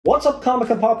What's up,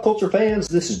 comic and pop culture fans?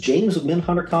 This is James of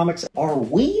Minhunter Comics. Are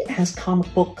we, as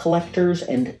comic book collectors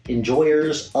and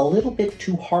enjoyers, a little bit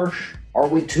too harsh? Are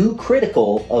we too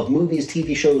critical of movies,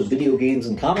 TV shows, video games,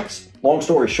 and comics? Long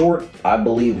story short, I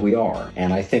believe we are,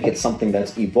 and I think it's something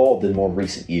that's evolved in more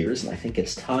recent years, and I think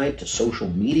it's tied to social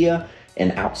media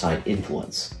and outside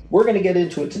influence. We're going to get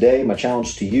into it today. My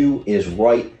challenge to you is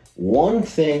write one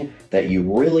thing that you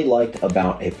really liked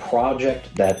about a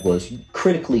project that was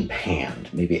critically panned.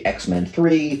 Maybe X-Men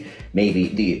 3, maybe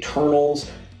The Eternals,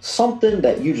 something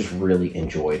that you just really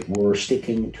enjoyed. We're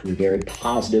sticking to a very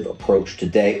positive approach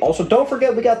today. Also, don't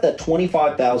forget we got that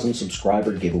 25,000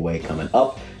 subscriber giveaway coming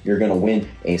up. You're going to win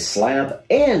a slab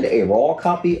and a raw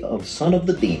copy of Son of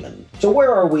the Demon. So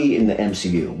where are we in the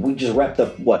MCU? We just wrapped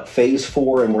up, what, Phase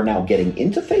 4 and we're now getting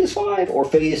into Phase 5? Or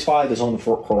Phase 5 is on the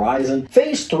horizon?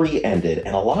 Phase 3 ended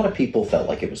and a lot of people felt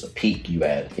like it was the peak. You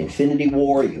had Infinity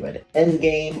War, you had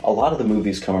Endgame, a lot of the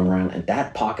movies coming around, and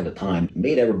that pocket of time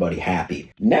made everybody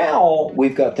happy. Now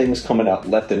we've got things coming out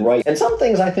left and right, and some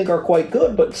things I think are quite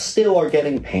good, but still are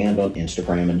getting panned on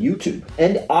Instagram and YouTube.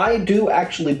 And I do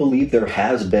actually believe there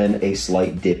has been a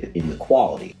slight dip in the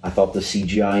quality. I thought the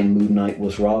CGI in Moon Knight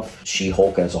was rough.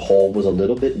 She-Hulk as a whole was a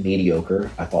little bit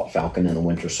mediocre. I thought Falcon and the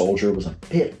Winter Soldier was a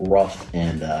bit rough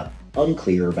and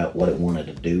unclear about what it wanted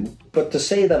to do. But to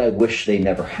say that I wish they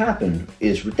never happened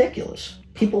is ridiculous.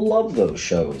 People love those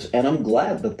shows, and I'm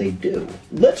glad that they do.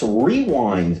 Let's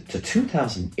rewind to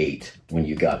 2008, when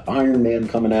you got Iron Man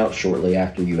coming out shortly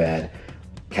after you had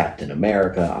Captain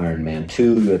America, Iron Man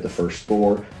 2, you had the first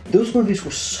Thor. Those movies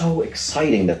were so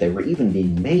exciting that they were even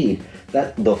being made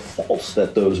that the faults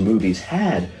that those movies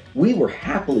had, we were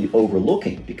happily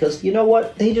overlooking, because you know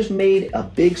what? They just made a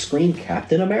big screen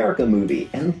Captain America movie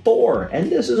and Thor, and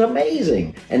this is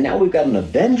amazing. And now we've got an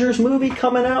Avengers movie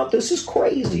coming out. This is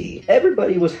crazy.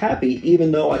 Everybody was happy,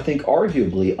 even though I think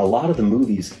arguably a lot of the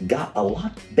movies got a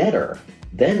lot better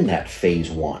than that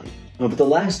Phase 1. Over the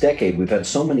last decade, we've had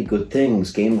so many good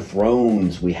things. Game of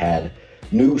Thrones, we had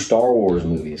new Star Wars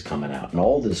movies coming out, and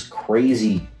all this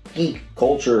crazy geek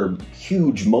culture,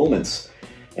 huge moments.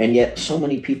 And yet, so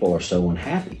many people are so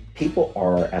unhappy. People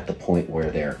are at the point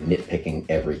where they're nitpicking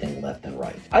everything left and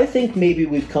right. I think maybe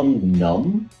we've come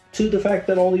numb to the fact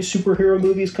that all these superhero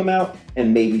movies come out,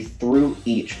 and maybe through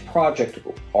each project,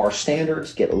 our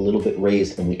standards get a little bit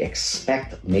raised and we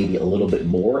expect maybe a little bit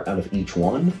more out of each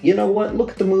one. You know what?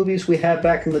 Look at the movies we had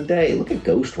back in the day. Look at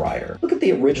Ghost Rider. Look at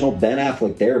the original Ben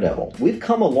Affleck Daredevil. We've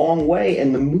come a long way,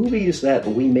 and the movies that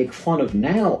we make fun of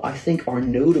now, I think, are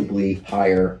notably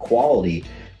higher quality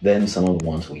than some of the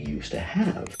ones we used to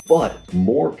have. But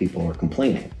more people are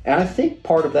complaining. And I think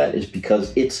part of that is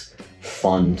because it's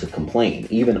fun to complain.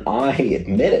 Even I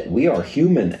admit it. We are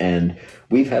human, and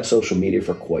we've had social media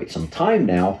for quite some time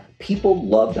now. People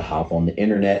love to hop on the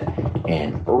internet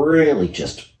and really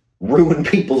just ruin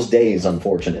people's days,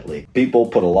 unfortunately. People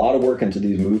put a lot of work into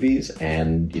these movies,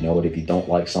 and you know what, if you don't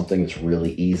like something, it's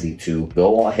really easy to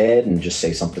go ahead and just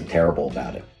say something terrible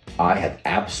about it. I have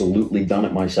absolutely done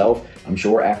it myself. I'm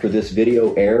sure after this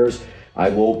video airs, I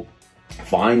will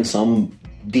find some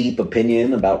deep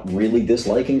opinion about really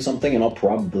disliking something, and I'll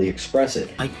probably express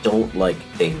it. I don't like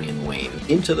Damian Wayne.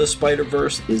 Into the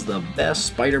Spider-Verse is the best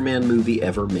Spider-Man movie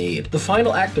ever made. The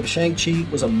final act of Shang-Chi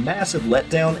was a massive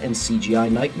letdown and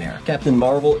CGI nightmare. Captain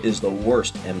Marvel is the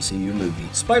worst MCU movie.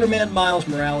 Spider-Man Miles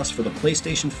Morales for the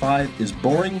PlayStation 5 is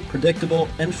boring, predictable,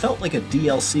 and felt like a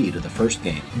DLC to the first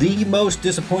game. The most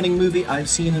disappointing movie I've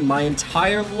seen in my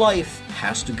entire life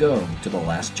has to go to The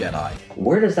Last Jedi.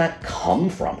 Where does that come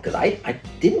from? Because I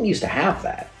didn't used to have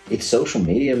that. It's social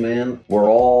media, man. We're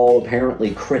all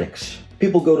apparently critics.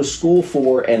 People go to school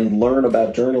for and learn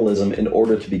about journalism in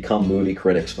order to become movie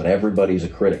critics, but everybody's a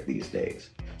critic these days.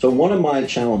 So one of my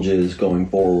challenges going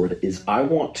forward is I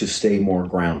want to stay more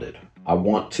grounded. I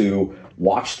want to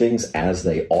watch things as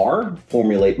they are,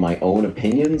 formulate my own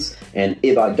opinions, and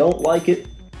if I don't like it,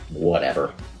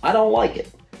 whatever. I don't like it.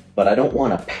 But I don't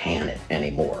want to pan it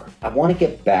anymore. I want to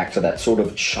get back to that sort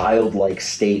of childlike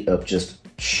state of just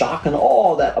shock and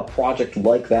awe that a project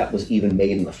like that was even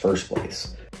made in the first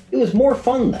place. It was more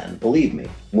fun then, believe me.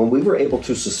 When we were able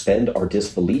to suspend our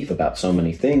disbelief about so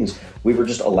many things, we were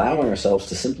just allowing ourselves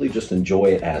to simply just enjoy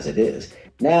it as it is.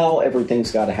 Now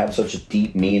everything's got to have such a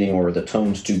deep meaning, or the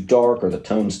tone's too dark, or the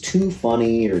tone's too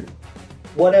funny, or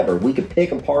whatever. We could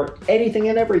pick apart anything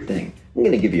and everything. I'm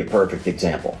going to give you a perfect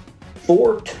example.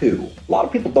 Thor 2. A lot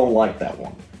of people don't like that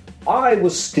one. I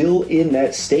was still in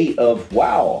that state of,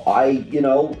 wow,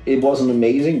 it wasn't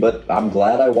amazing, but I'm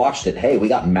glad I watched it. Hey, we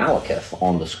got Malekith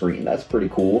on the screen. That's pretty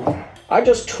cool. I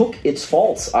just took its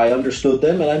faults. I understood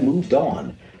them and I moved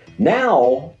on.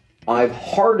 Now, I've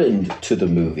hardened to the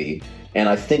movie, and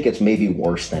I think it's maybe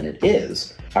worse than it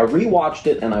is. I rewatched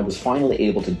it, and I was finally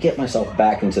able to get myself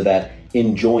back into that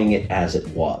enjoying it as it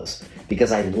was,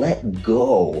 because I let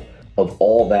go of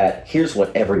all that, here's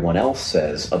what everyone else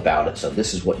says about it, so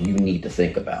this is what you need to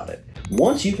think about it.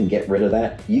 Once you can get rid of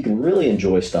that, you can really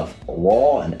enjoy stuff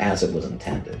raw and as it was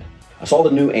intended. I saw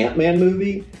the new Ant-Man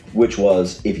movie, which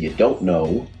was, if you don't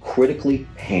know, critically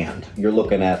panned. You're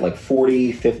looking at like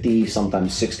 40, 50,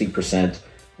 sometimes 60%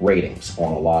 ratings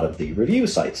on a lot of the review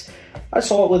sites. I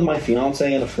saw it with my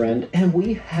fiance and a friend, and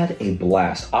we had a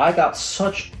blast. I got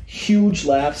such huge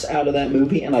laughs out of that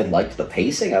movie, and I liked the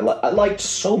pacing. I liked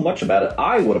so much about it.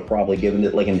 I would have probably given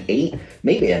it like an 8,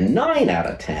 maybe a 9 out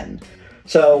of 10.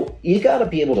 So you gotta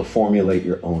be able to formulate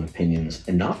your own opinions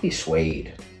and not be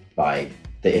swayed by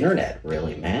the internet,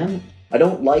 really, man. I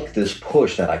don't like this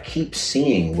push that I keep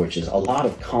seeing, which is a lot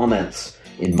of comments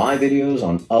in my videos,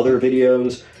 on other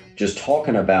videos, just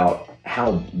talking about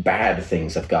how bad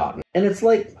things have gotten. And it's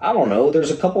like, I don't know, there's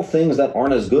a couple things that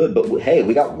aren't as good, but hey,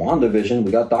 we got WandaVision,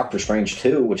 we got Doctor Strange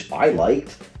 2, which I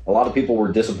liked. A lot of people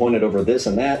were disappointed over this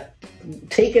and that.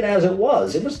 Take it as it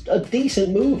was. It was a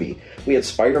decent movie. We had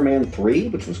Spider-Man 3,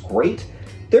 which was great.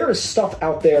 There is stuff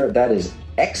out there that is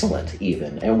excellent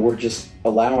even, and we're just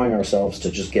allowing ourselves to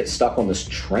just get stuck on this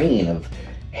train of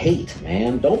hate,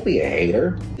 man. Don't be a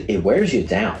hater. It wears you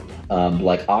down.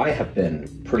 Like, I have been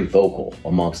pretty vocal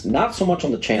amongst, not so much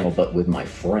on the channel, but with my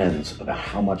friends about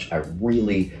how much I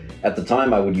really, at the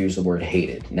time I would use the word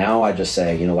hated. Now I just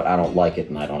say, you know what, I don't like it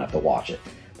and I don't have to watch it.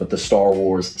 But the Star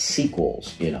Wars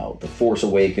sequels, you know, The Force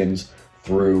Awakens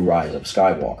through Rise of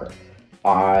Skywalker,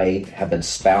 I have been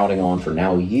spouting on for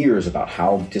now years about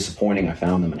how disappointing I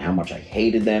found them and how much I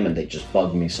hated them, and they just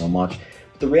bugged me so much.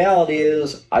 But the reality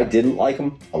is, I didn't like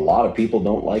them. A lot of people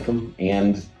don't like them,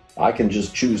 and I can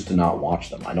just choose to not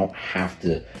watch them. I don't have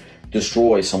to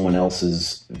destroy someone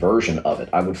else's version of it.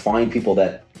 I would find people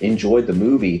that enjoyed the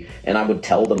movie, and I would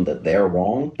tell them that they're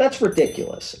wrong. That's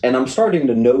ridiculous. And I'm starting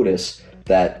to notice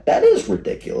that that is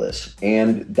ridiculous.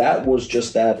 And that was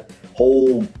just that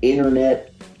whole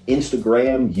internet,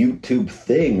 Instagram, YouTube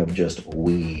thing of just,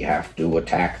 we have to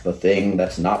attack the thing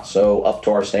that's not so up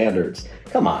to our standards.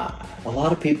 Come on. A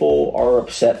lot of people are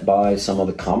upset by some of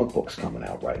the comic books coming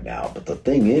out right now, but the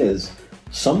thing is,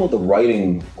 some of the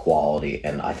writing quality,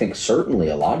 and I think certainly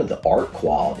a lot of the art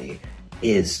quality,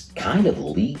 is kind of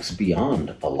leagues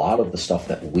beyond a lot of the stuff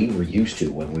that we were used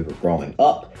to when we were growing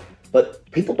up. But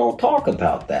people don't talk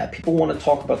about that. People want to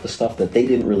talk about the stuff that they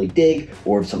didn't really dig,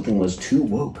 or if something was too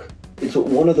woke. It's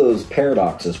one of those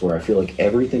paradoxes where I feel like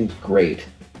everything's great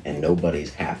and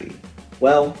nobody's happy.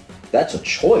 Well, that's a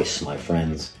choice, my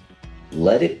friends.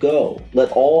 Let it go.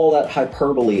 Let all that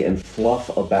hyperbole and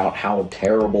fluff about how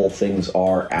terrible things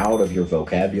are out of your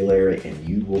vocabulary, and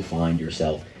you will find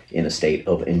yourself in a state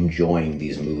of enjoying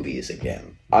these movies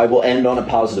again. I will end on a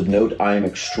positive note. I am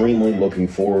extremely looking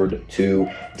forward to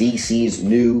DC's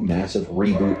new massive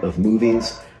reboot of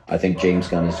movies. I think James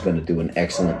Gunn is going to do an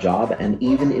excellent job, and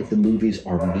even if the movies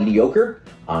are mediocre,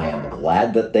 I am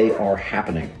glad that they are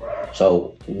happening.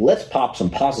 So let's pop some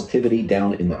positivity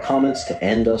down in the comments to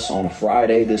end us on a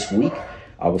Friday this week.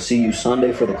 I will see you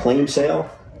Sunday for the claim sale.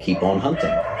 Keep on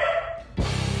hunting.